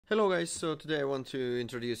Hello guys, so today I want to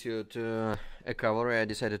introduce you to a Cavalry. I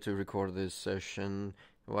decided to record this session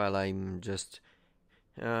while I'm just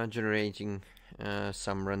generating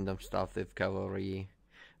some random stuff with Cavalry,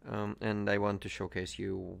 and I want to showcase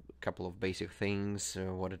you a couple of basic things,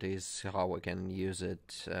 what it is, how I can use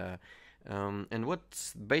it, and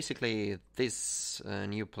what basically this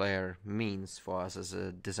new player means for us as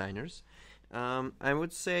designers. I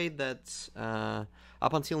would say that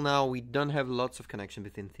up until now we don't have lots of connection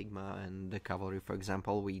between Figma and the Cavalry. For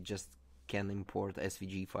example, we just can import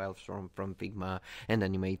SVG files from Figma and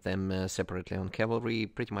animate them separately on Cavalry,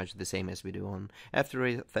 pretty much the same as we do on After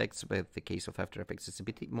Effects. But the case of After Effects is a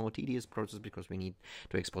bit more tedious process because we need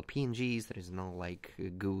to export PNGs. There is no like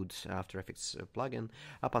good After Effects plugin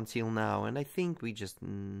up until now, and I think we just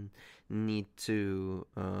need to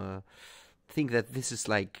think that this is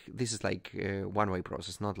like a one-way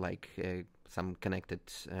process, not like some connected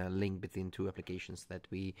link between two applications that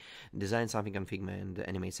we design something on Figma and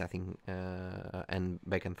animate something and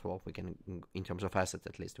back and forth. We can, in terms of assets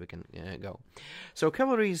at least, we can go. So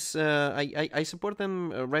Cavalries, I support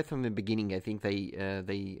them right from the beginning. I think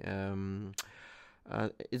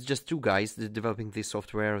it's just two guys developing this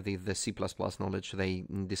software, the C++ knowledge. They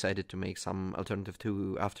decided to make some alternative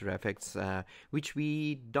to After Effects, which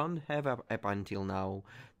we don't have up until now.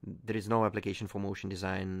 There is no application for motion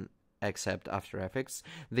design except After Effects,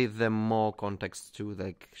 with the more context to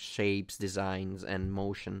like shapes, designs, and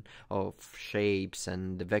motion of shapes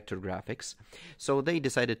and the vector graphics. So they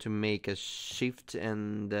decided to make a shift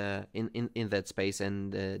and in that space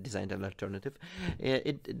and designed an alternative.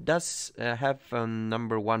 It does have a version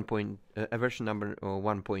number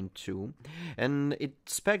 1.2, and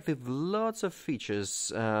it's packed with lots of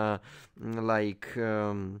features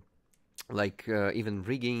like even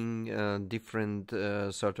rigging, different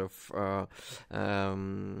sort of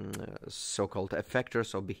so-called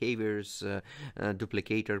effectors or behaviors,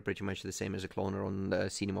 duplicator, pretty much the same as a cloner on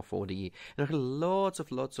Cinema 4D. And lots of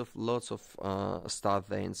stuff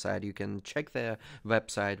there inside. You can check their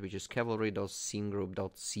website, which is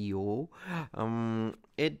cavalry.scenegroup.co.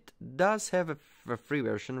 It does have a free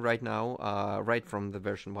version right now, right from the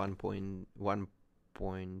version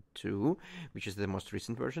 1.2, which is the most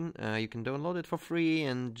recent version. You can download it for free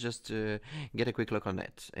and just get a quick look on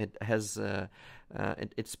it. It has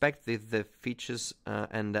it's packed with the features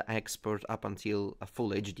and the export up until a full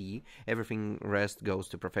HD. Everything rest goes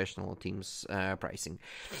to professional teams pricing.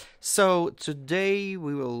 So today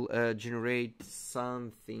we will generate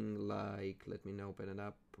something like, let me open it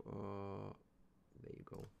up. There you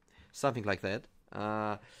go. Something like that.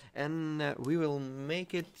 And we will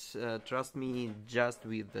make it, trust me, just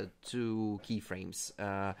with the two keyframes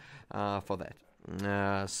for that.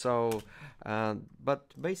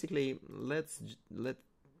 But basically, let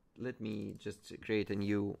me just create a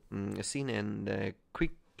new scene and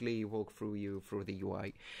quickly walk through the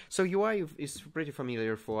UI. So UI is pretty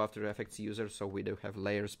familiar for After Effects users. So we do have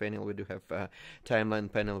layers panel, we do have timeline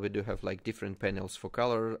panel, we do have like different panels for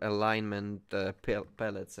color, alignment,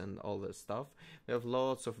 palettes, and all this stuff. We have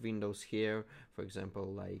lots of windows here, for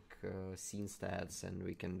example, like scene stats, and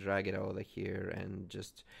we can drag it over here and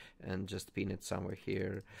just pin it somewhere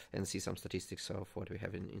here and see some statistics of what we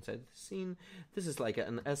have inside the scene. This is like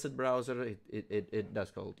an asset browser. It does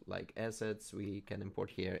call like assets. We can import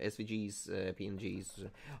here SVGs, PNGs,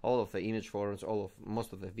 all of the image formats,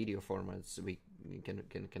 most of the video formats we can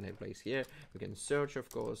place here. We can search, of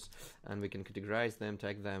course, and we can categorize them,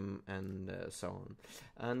 tag them, and so on.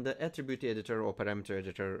 And the attribute editor or parameter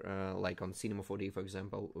editor, like on Cinema 4D, for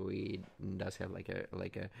example, we does have like a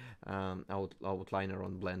outliner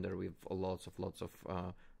on Blender with lots of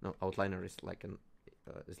no, outliner is like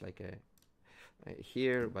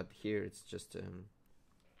here, but here it's just a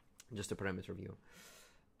parameter view.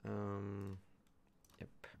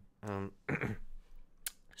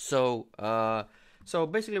 So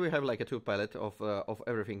basically we have like a tool palette of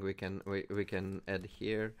everything we can add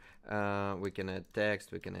here. We can add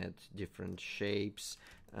text, we can add different shapes.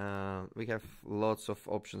 We have lots of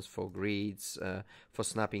options for grids, for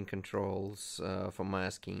snapping controls, for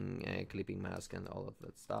masking, clipping mask, and all of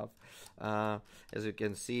that stuff. As you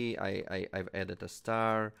can see, I've added a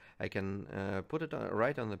star. I can put it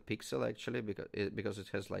right on the pixel actually, because it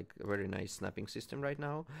has like a very nice snapping system right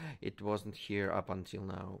now. It wasn't here up until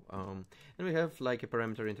now. And we have like a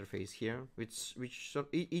parameter interface here, which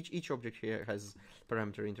each object here has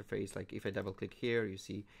parameter interface. Like if I double click here, you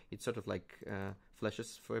see it sort of like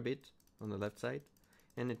flashes for a bit on the left side,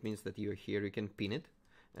 and it means that you're here. You can pin it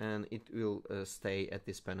and it will stay at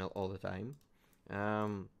this panel all the time,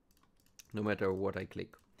 no matter what I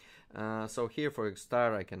click. So here for a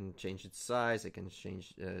star, I can change its size. I can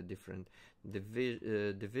change different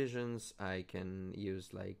divisions. I can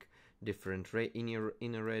use like different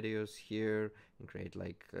inner radius here and create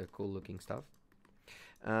like cool looking stuff.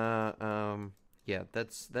 Yeah,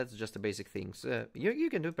 that's just the basic things. You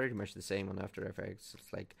can do pretty much the same on After Effects.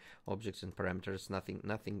 It's like objects and parameters,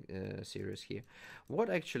 nothing serious here. What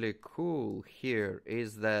actually cool here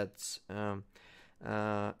is that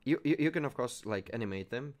you can of course like animate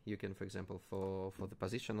them. You can, for example, for the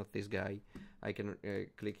position of this guy, I can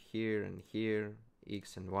click here and here,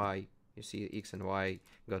 X and Y. You see X and Y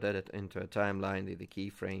got added into a timeline, the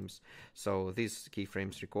keyframes. So these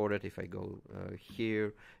keyframes recorded. If I go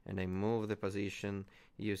here and I move the position,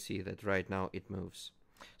 you see that right now it moves.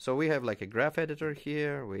 So we have like a graph editor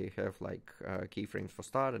here. We have like keyframes for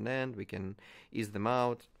start and end. We can ease them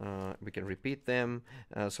out. We can repeat them.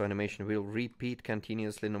 So animation will repeat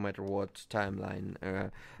continuously no matter what timeline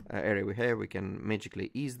area we have. We can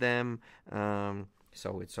magically ease them.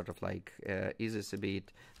 So it sort of like eases a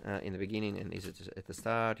bit in the beginning and eases at the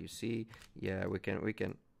start. You see, yeah, we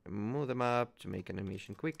can move them up to make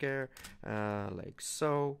animation quicker, like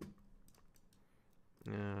so.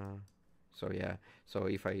 So yeah, so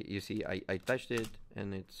if you see, I touched it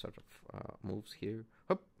and it sort of moves here,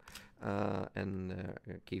 hop, and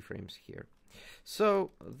keyframes here.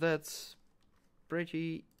 So that's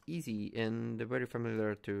pretty easy and very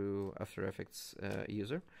familiar to After Effects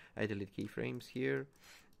user. I delete keyframes here.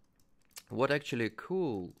 What actually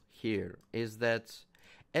cool here is that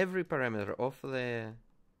every parameter of the,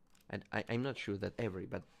 and I'm not sure that every,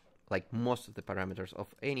 but like most of the parameters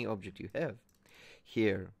of any object you have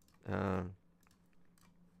here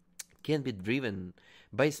can be driven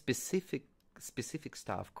by specific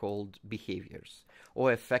stuff called behaviors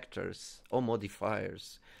or effectors or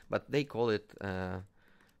modifiers, but they call it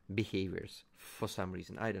behaviors for some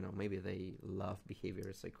reason. I don't know, maybe they love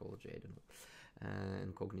behavioral psychology, I don't know,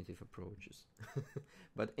 and cognitive approaches.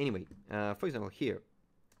 But anyway, for example, here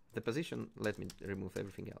the position, let me remove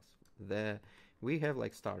everything else. We have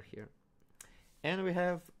like star here, and we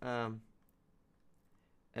have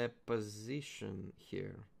a position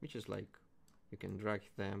here, which is like you can drag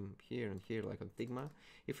them here and here like on Figma.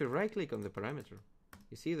 If you right click on the parameter,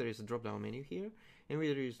 you see there is a drop down menu here, and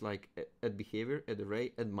there is like add behavior, add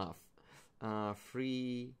array, add math,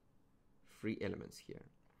 three elements here.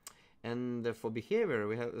 And for behavior,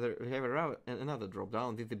 we have another drop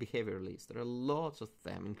down with the behavior list. There are lots of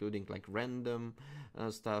them, including like random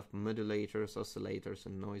stuff, modulators, oscillators,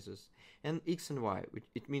 and noises, and X and Y. Which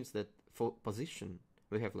it means that for position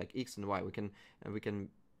we have like X and Y. We can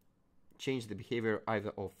change the behavior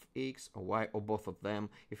either of X or Y or both of them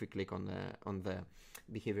if we click on the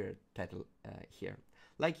behavior title here.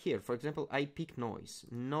 Like here, for example, I pick noise.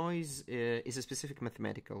 Noise is a specific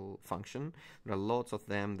mathematical function. There are lots of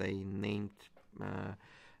them. They named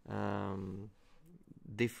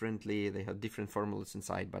differently. They have different formulas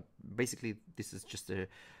inside, but basically this is just a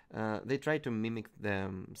they try to mimic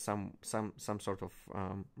some sort of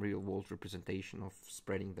real world representation of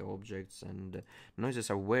spreading the objects, and noises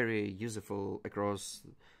are very useful across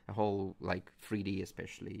a whole like 3D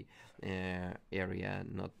especially area,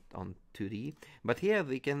 not on 2D. But here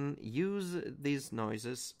we can use these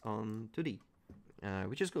noises on 2D,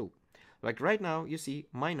 which is cool. Like right now, you see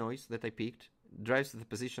my noise that I picked drives to the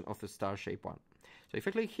position of the star shape one. So if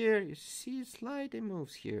I click here, you see slightly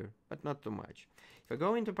moves here, but not too much. If I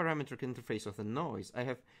go into parametric interface of the noise, I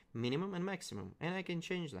have minimum and maximum, and I can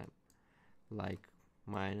change them, like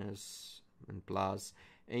minus and plus,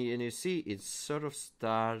 and you see it sort of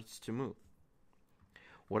starts to move.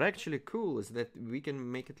 What actually cool is that we can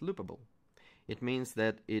make it loopable. It means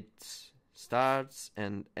that it starts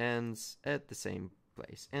and ends at the same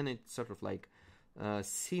place, and it's sort of like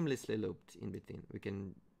seamlessly looped in between. We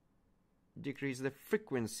can decrease the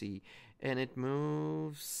frequency, and it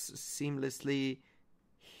moves seamlessly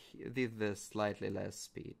with the slightly less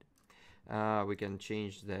speed. We can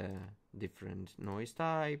change the different noise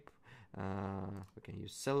type. We can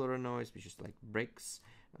use cellular noise, which is like breaks,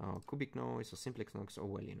 cubic noise, or simplex noise, or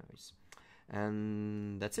Wally noise,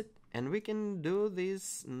 and that's it. And we can do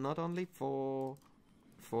this not only for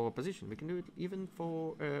position, we can do it even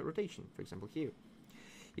for rotation. For example, here,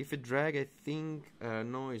 if we drag, I think,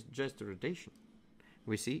 noise just to rotation,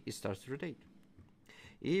 we see it starts to rotate.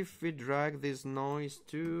 If we drag this noise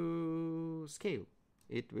to scale,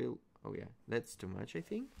 it will, oh yeah, that's too much, I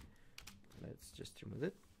think. Let's just remove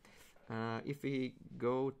it. If we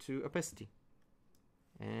go to opacity,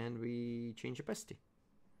 and we change opacity,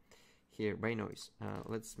 here by noise,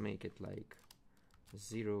 let's make it like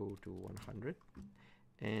 0 to 100.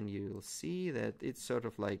 and you'll see that it sort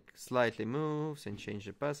of like slightly moves and change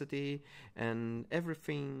opacity, and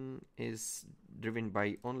everything is driven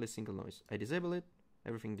by only single noise. I disable it,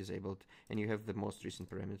 everything disabled, and you have the most recent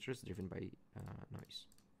parameters driven by noise.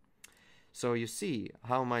 So you see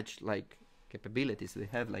how much like capabilities they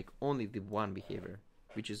have, like only the one behavior,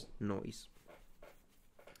 which is noise.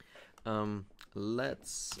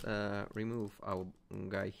 Let's remove our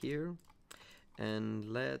guy here, and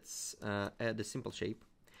let's add a simple shape.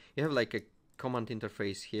 You have like a command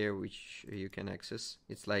interface here which you can access.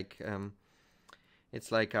 It's like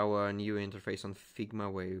our new interface on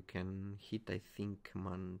Figma, where you can hit, I think,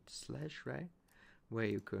 command / right, where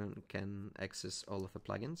you can access all of the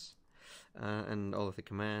plugins and all of the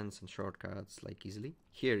commands and shortcuts like easily.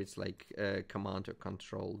 Here it's like command or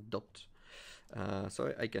control dot.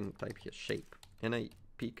 So I can type here shape, and I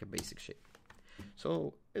pick a basic shape.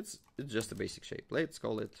 So it's just a basic shape. Let's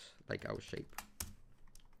call it like our shape.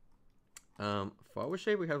 For our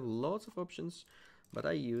shape we have lots of options, but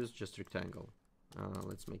I use just rectangle.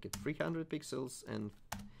 Let's make it 300 pixels and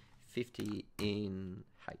 50 in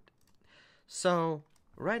height. So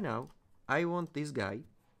right now I want this guy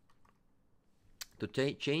to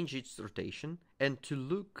change its rotation and to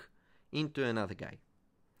look into another guy.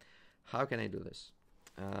 How can I do this?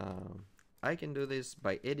 I can do this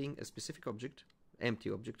by adding a specific object, empty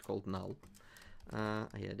object called null. I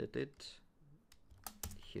added it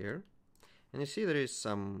here, and you see there is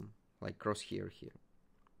some like crosshair here.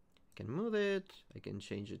 I can move it, I can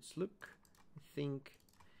change its look, I think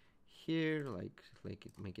here, like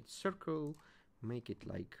it, make it circle, make it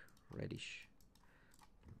like reddish.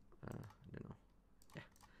 I don't know. Yeah,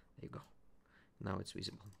 there you go. Now it's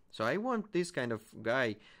visible. So I want this kind of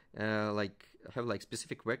guy like have like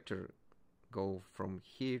specific vector go from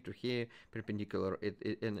here to here perpendicular,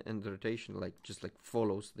 and the rotation like just like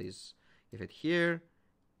follows this. If it here,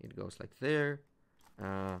 it goes like there.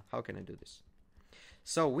 How can I do this?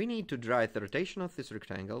 So we need to drive the rotation of this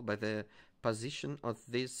rectangle by the position of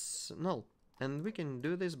this null, and we can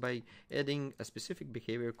do this by adding a specific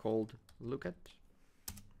behavior called look at.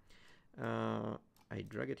 I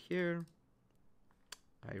drag it here,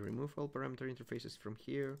 I remove all parameter interfaces from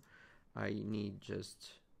here, I need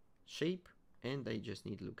just shape, and I just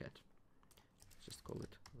need look at. Just call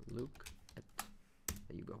it look at.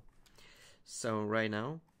 There you go. So right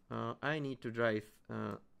now I need to drive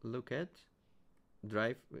look at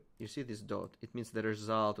drive. You see this dot, it means the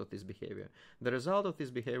result of this behavior. The result of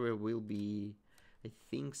this behavior will be, I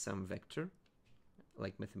think, some vector,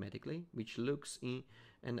 like mathematically, which looks in,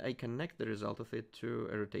 and I connect the result of it to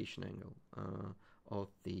a rotation angle of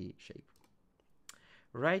the shape.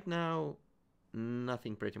 Right now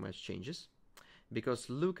nothing pretty much changes, because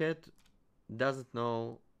look at doesn't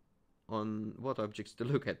know on what objects to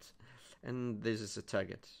look at, and this is a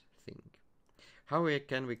target thing. How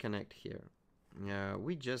can we connect here?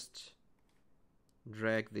 We just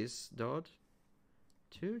drag this dot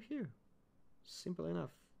to here. Simple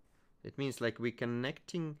enough. It means like we're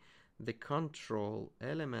connecting the control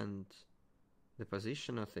element, the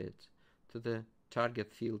position of it, to the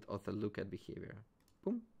target field of the look at behavior.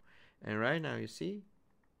 Boom. And right now you see,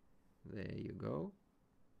 there you go,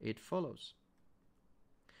 it follows.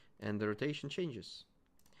 And the rotation changes.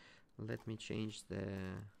 Let me change the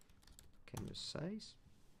canvas size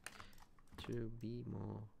to be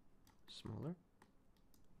more smaller.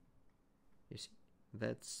 You see,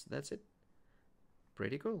 that's it.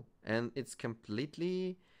 Pretty cool. And it is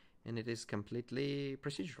completely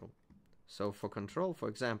procedural. So for control, for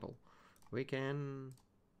example, we can,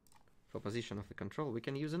 for position of the control, we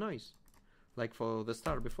can use a noise, like for the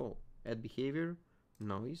star before, add behavior,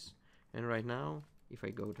 noise, and right now if I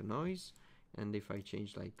go to noise, and if I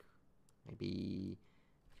change like maybe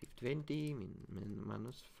 520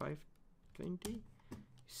 minus 520,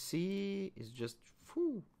 see, it's just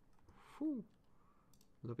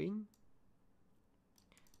looping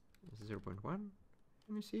 0.1,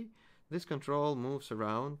 and you see this control moves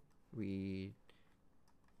around. We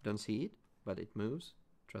don't see it, but it moves,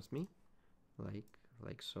 trust me,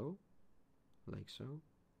 like so.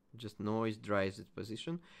 Just noise drives its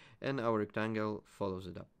position, and our rectangle follows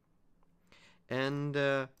it up. And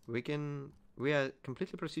we are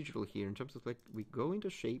completely procedural here in terms of like we go into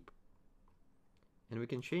shape, and we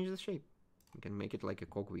can change the shape. We can make it like a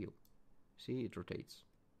cogwheel. See, it rotates.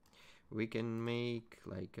 We can make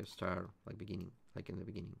like a star, like in the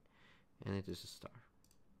beginning, and it is a star.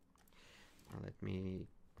 Now let me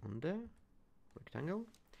undo rectangle,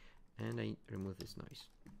 and I remove this noise.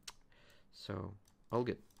 So all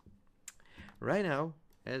good. Right now,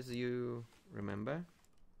 as you remember,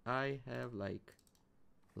 I have like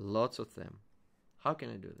lots of them, How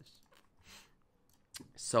can I do this?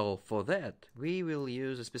 So for that, we will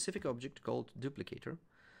use a specific object called duplicator.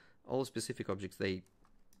 All specific objects, they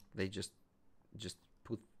just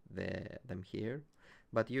put them here,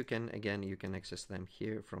 but you can access them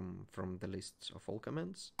here from the lists of all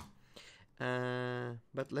commands.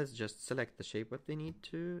 But let's just select the shape what we need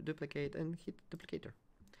to duplicate and hit duplicator.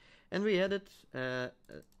 And we added a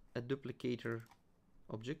duplicator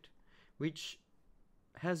object which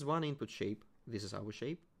has one input shape. This is our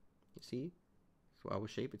shape, you see, so our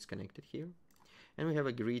shape, it's connected here, and we have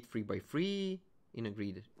a grid 3x3 in a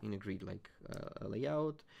grid like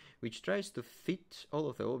layout, which tries to fit all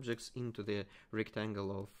of the objects into the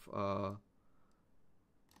rectangle of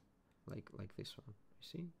like this one, you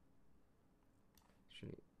see.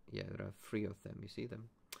 Actually, yeah, there are 3 of them, you see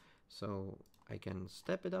them. So I can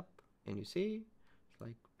step it up, and you see it's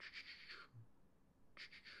like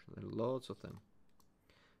there are lots of them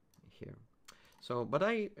here. So, but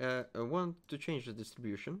I want to change the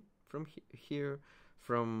distribution from here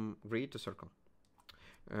from grid to circle.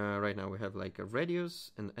 Right now we have like a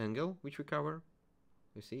radius and angle which we cover.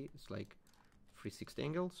 You see, it's like 360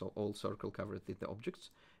 angle, so all circle covered with the objects,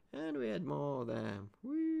 and we add more of them.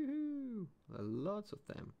 Woohoo! Lots of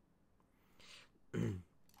them.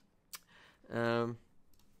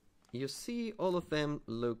 You see, all of them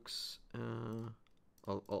looks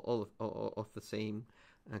all of the same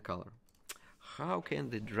color. How can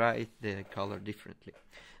they drive the color differently?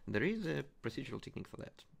 There is a procedural technique for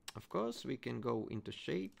that. Of course, we can go into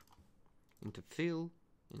shape, into fill,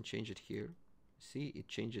 and change it here. See, it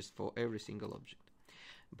changes for every single object.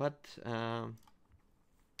 But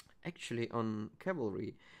actually on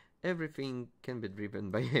Cavalry, everything can be driven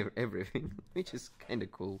by everything, which is kind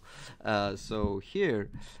of cool. So here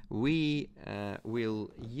we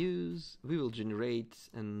will generate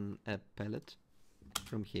a palette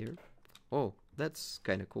from here. Oh, that's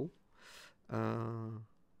kind of cool. Can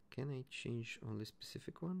I change only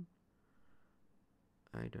specific one?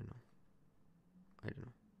 I don't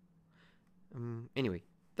know. Anyway,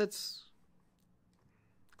 that's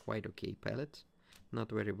quite okay palette. Not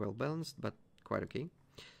very well balanced, but quite okay.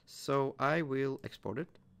 So I will export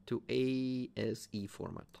it to ASE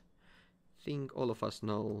format. I think all of us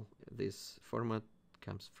know this format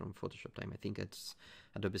comes from Photoshop time. I think it's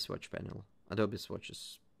Adobe Swatch panel, Adobe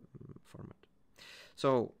Swatches format.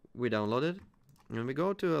 So we download it, and we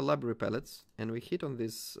go to library palettes, and we hit on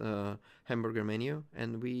this hamburger menu,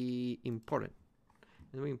 and we import it.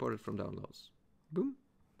 And we import it from downloads. Boom!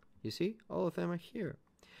 You see, all of them are here.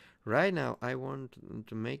 Right now, I want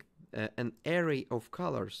to make an array of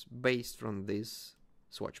colors based from this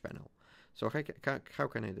swatch panel. So how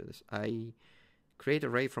can I do this? I create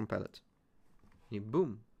array from palette.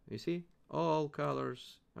 Boom! You see, all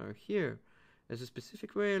colors are here. As a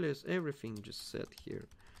specific values, everything just set here.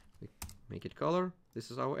 We make it color.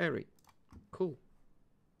 This is our array. Cool.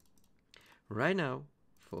 Right now,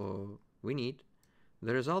 we need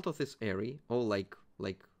the result of this array, all like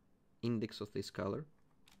index of this color,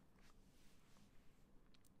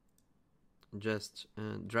 just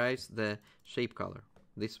drives the shape color,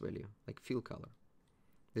 this value, like fill color.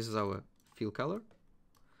 This is our fill color.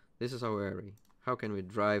 This is our array. How can we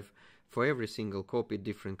drive for every single copy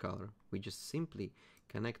different color? We just simply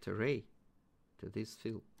connect array to this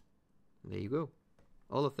fill. There you go.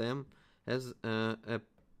 All of them has a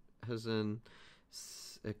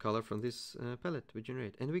color from this palette we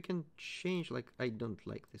generate, and we can change. Like, I don't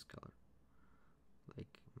like this color.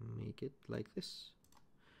 Like, make it like this,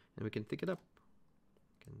 and we can pick it up.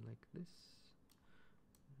 Can like this.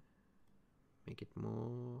 Make it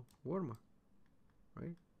more warmer,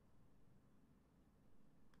 right?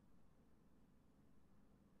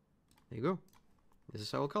 There you go. This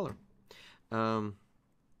is our color.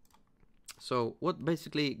 So what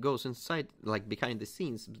basically goes inside, like behind the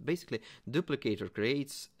scenes, basically duplicator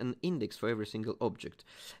creates an index for every single object,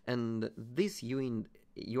 and this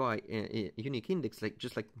UI unique index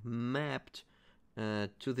just mapped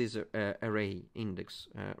to this array index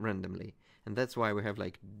randomly, and that's why we have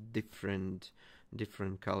like different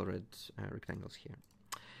colored rectangles here,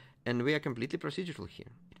 and we are completely procedural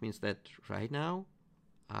here. It means that right now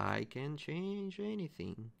I can change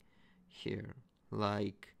anything here,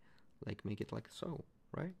 like make it like so,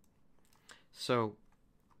 right? So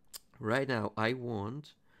right now I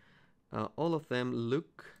want all of them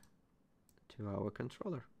look to our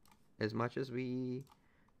controller as much as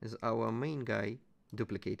our main guy,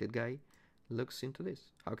 duplicated guy, looks into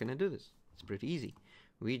this. How can I do this? It's pretty easy.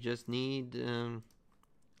 We just need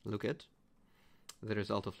look at the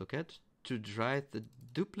result of look at to drive the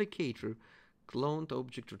duplicator cloned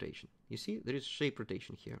object rotation. You see, there is shape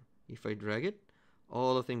rotation here. If I drag it,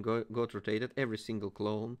 all of them got rotated. Every single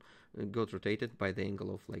clone got rotated by the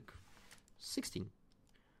angle of like 16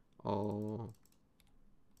 or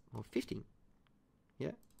 15.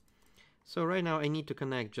 Yeah. So right now I need to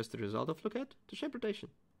connect just the result of look at to shape rotation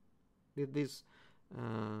with this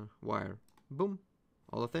wire. Boom.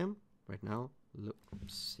 All of them right now. Look,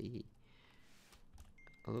 see.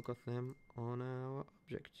 A look of them on our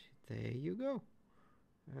object. There you go.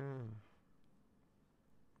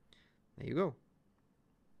 There you go.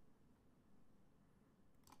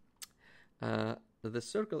 The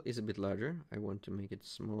circle is a bit larger. I want to make it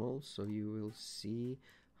small so you will see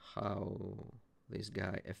how this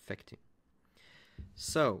guy affecting.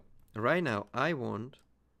 So right now I want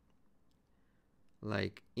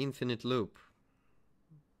like infinite loop.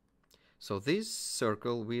 So this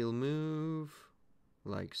circle will move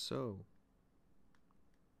like so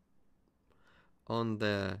on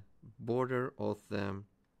the border of the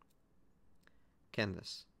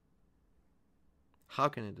canvas. How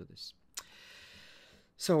can I do this?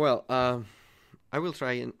 So well, I will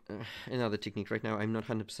try another technique right now. I'm not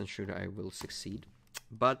 100% sure I will succeed,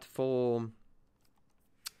 but for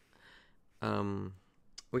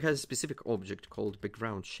we have a specific object called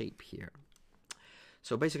background shape here.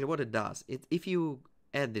 So basically what it does, if you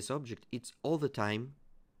add this object, it's all the time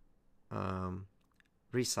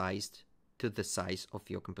resized to the size of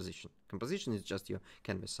your composition. Composition is just your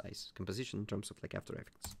canvas size. Composition in terms of like After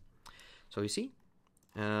Effects. So you see,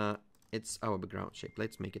 it's our background shape.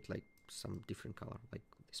 Let's make it like some different color, like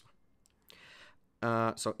this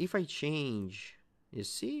one. So if I change, you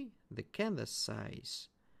see, the canvas size,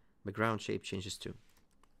 background shape changes too.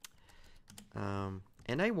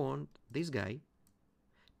 And I want this guy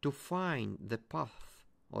to find the path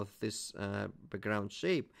of this background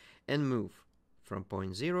shape and move from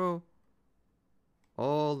point 0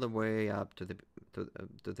 all the way up to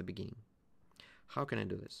the beginning. How can I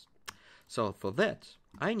do this? So for that,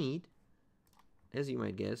 I need, as you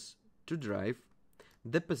might guess, to drive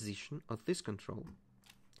the position of this control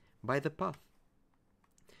by the path.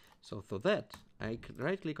 So for that, I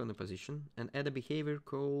right click on the position and add a behavior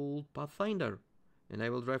called Pathfinder, and I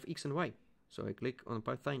will drive X and Y. So I click on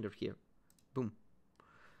Pathfinder here. Boom.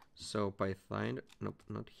 So Pathfinder, nope,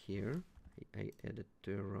 not here. I added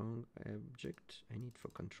the wrong object. I need for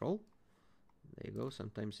control. There you go.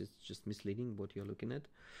 Sometimes it's just misleading what you're looking at.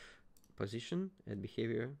 Position, add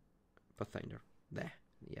behavior, Pathfinder. There.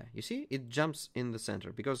 Yeah. You see, it jumps in the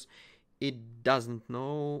center because it doesn't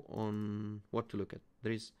know on what to look at.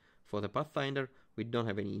 There is, for the Pathfinder, we don't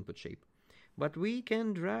have any input shape. But we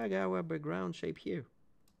can drag our background shape here.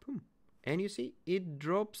 Boom. And you see, it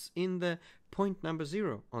drops in the point number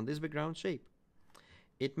 0 on this background shape.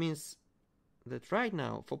 It means that right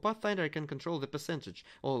now, for Pathfinder, I can control the percentage,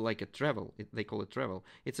 or like a travel. They call it travel.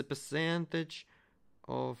 It's a percentage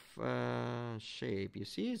of shape. You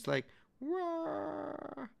see, it's like,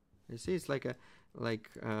 wah! You see, it's like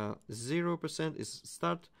 0% is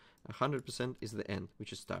start, 100% is the end,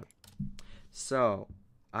 which is start. So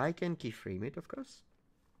I can keyframe it, of course,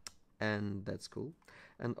 and that's cool.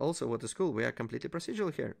 And also, what is cool, we are completely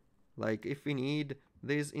procedural here. Like if we need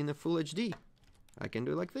this in a full HD, I can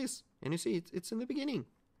do like this, and you see it's in the beginning.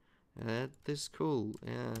 That is cool.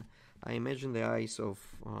 I imagine the eyes of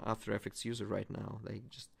After Effects user right now. They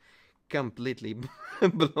just completely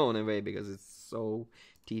blown away because it's so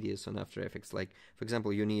tedious on After Effects. Like, for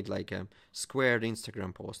example, you need like a squared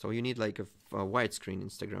Instagram post, or you need like a widescreen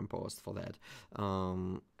Instagram post for that.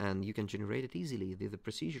 And you can generate it easily. The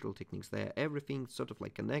procedural techniques there, everything sort of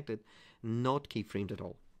like connected, not keyframed at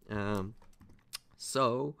all.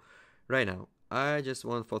 So right now, I just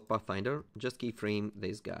want for Pathfinder, just keyframe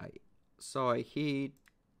this guy. So I hit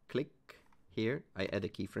click here, I add a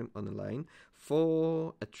keyframe on the line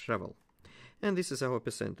for a travel. And this is our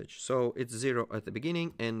percentage. So it's 0 at the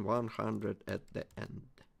beginning and 100 at the end.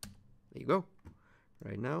 There you go.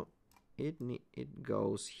 Right now, it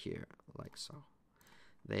goes here, like so.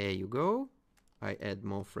 There you go. I add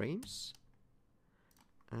more frames.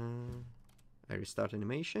 I restart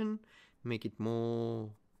animation, make it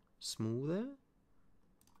more smoother,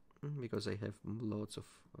 because I have lots of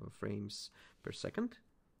frames per second.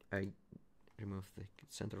 I remove the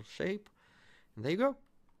central shape, and there you go.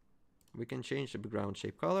 We can change the background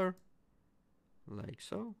shape color, like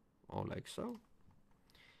so, or like so.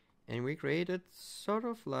 And we created sort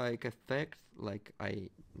of like effect like I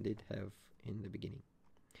did have in the beginning.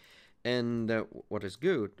 And what is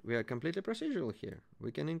good, we are completely procedural here.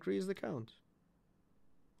 We can increase the count.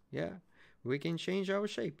 Yeah, we can change our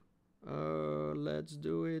shape. Let's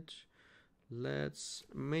do it. Let's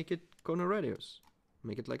make it corner radius.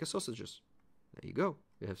 Make it like a sausages. There you go.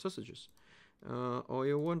 We have sausages. or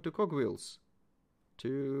you want the cogwheels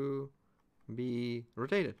to be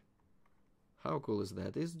rotated. How cool is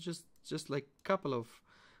that? It's just like couple of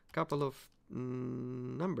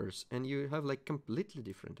numbers, and you have like completely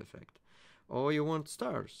different effect. Or you want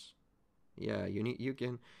stars. Yeah, you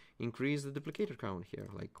can increase the duplicator count here,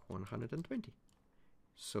 like 120.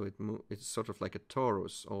 So it's sort of like a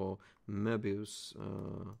torus or Möbius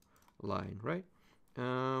line, right?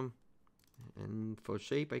 And for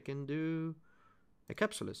shape I can do a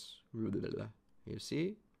capsulus. You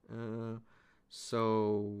see?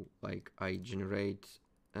 So like I generate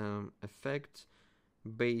effect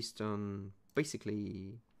based on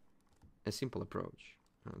basically a simple approach.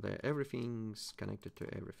 Everything's connected to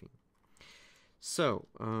everything. So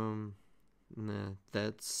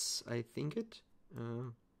that's I think it.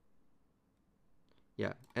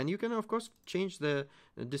 Yeah, and you can of course change the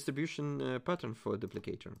distribution pattern for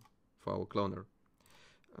duplicator for our cloner.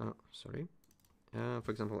 Sorry.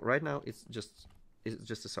 For example, right now it's just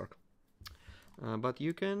a circle, but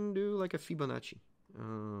you can do like a Fibonacci.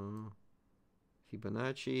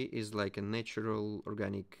 Fibonacci is like a natural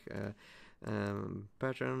organic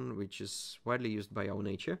pattern which is widely used by our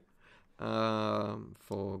nature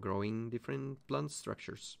for growing different plant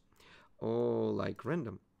structures, or like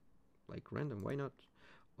random, why not?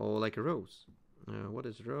 Or like a rose. What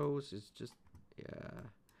is rose? It's just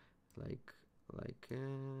like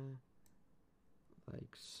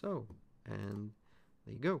so, and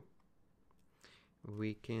there you go.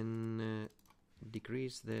 We can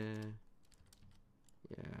decrease the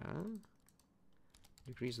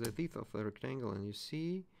width of the rectangle, and you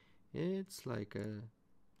see it's like a,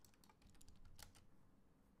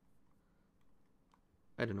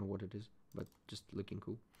 I don't know what it is, but just looking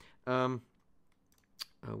cool.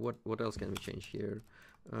 What else can we change here?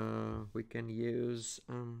 We can use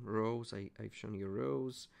rows. I've shown you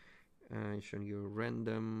rows. I've shown you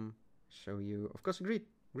random. Show you, of course, grid.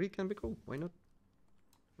 Grid can be cool. Why not?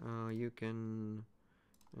 You can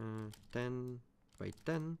 10 by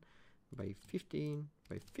 10 by 15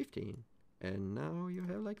 by 15, and now you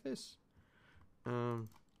have like this.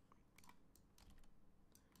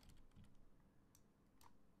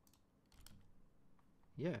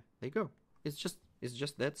 Yeah, there you go. It's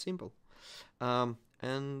just that simple.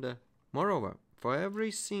 And moreover, for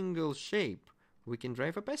every single shape, we can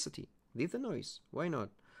drive opacity with the noise. Why not?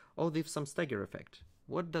 Or with some stagger effect.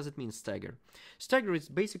 What does it mean, stagger? Stagger is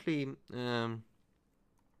basically a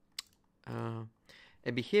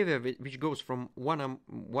behavior which goes from one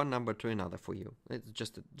number to another for you. It's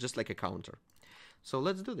just like a counter. So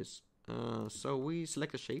let's do this. So we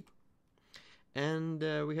select a shape, and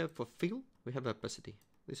we have for fill, we have opacity.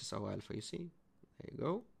 This is our alpha, you see? There you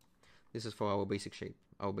go. This is for our basic shape.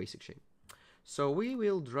 So we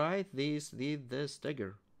will drive this with the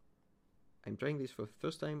stagger. I'm trying this for the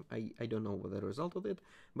first time. I don't know what the result of it,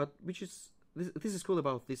 but this is cool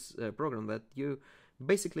about this program, that you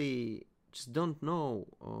basically just don't know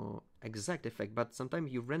exact effect, but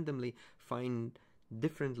sometimes you randomly find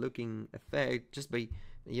different looking effect just by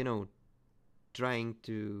trying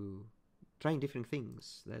different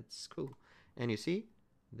things. That's cool. And you see,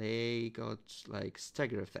 they got like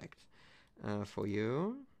stagger effect for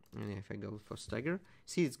you. And if I go for stagger,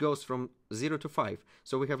 see, it goes from 0 to 5.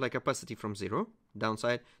 So we have like opacity from 0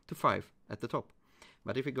 downside to 5 at the top.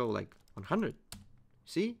 But if we go like 100,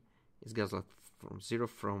 see, it goes like from 0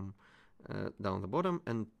 from down the bottom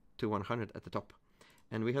and to 100 at the top.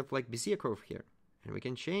 And we have like Bezier curve here, and we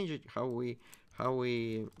can change it how we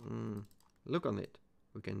look on it.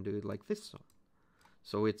 We can do it like this.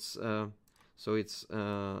 So it's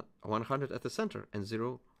 100 at the center and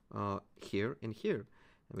 0 here and here.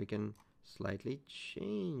 And we can slightly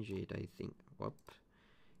change it, I think. Whoop.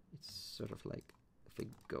 It's sort of like, if we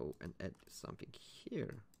go and add something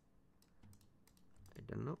here. I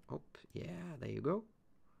don't know. Oh, yeah, there you go.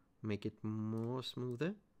 Make it more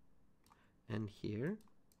smoother. And here.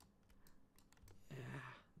 Yeah,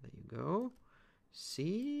 there you go.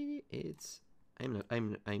 See, it's I'm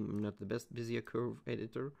not the best Bezier curve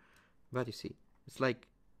editor, but you see, it's like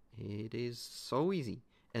it is so easy.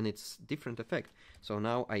 And it's different effect. So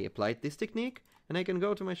now I applied this technique, and I can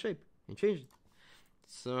go to my shape and change it.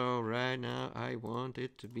 So right now I want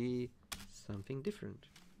it to be something different,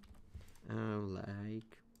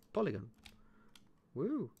 like polygon.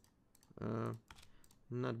 Woo!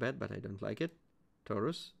 Not bad, but I don't like it.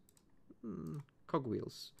 Torus,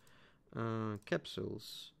 cogwheels,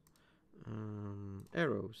 capsules,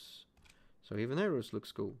 arrows. So even arrows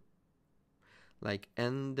looks cool. Like,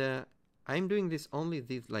 and I'm doing this only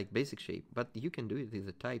with like basic shape, but you can do it with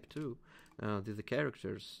the type too, with the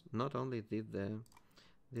characters, not only with the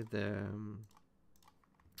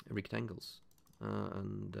rectangles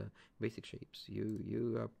and basic shapes.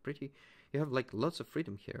 You are pretty. You have like lots of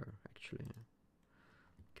freedom here, actually.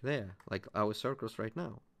 There, like our circles right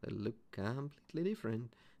now, they look completely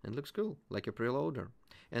different and looks cool, like a preloader.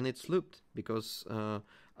 And it's looped because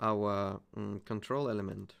our control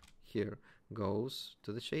element here goes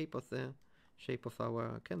to the shape of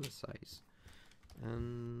our canvas size.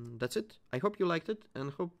 And that's it. I hope you liked it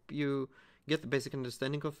and hope you get the basic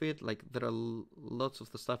understanding of it. Like there are lots of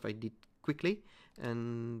the stuff I did quickly,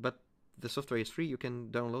 but the software is free. You can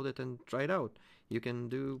download it and try it out. You can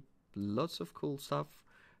do lots of cool stuff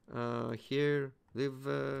here with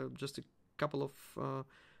just a couple of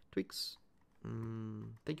tweaks.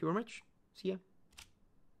 Thank you very much. See ya.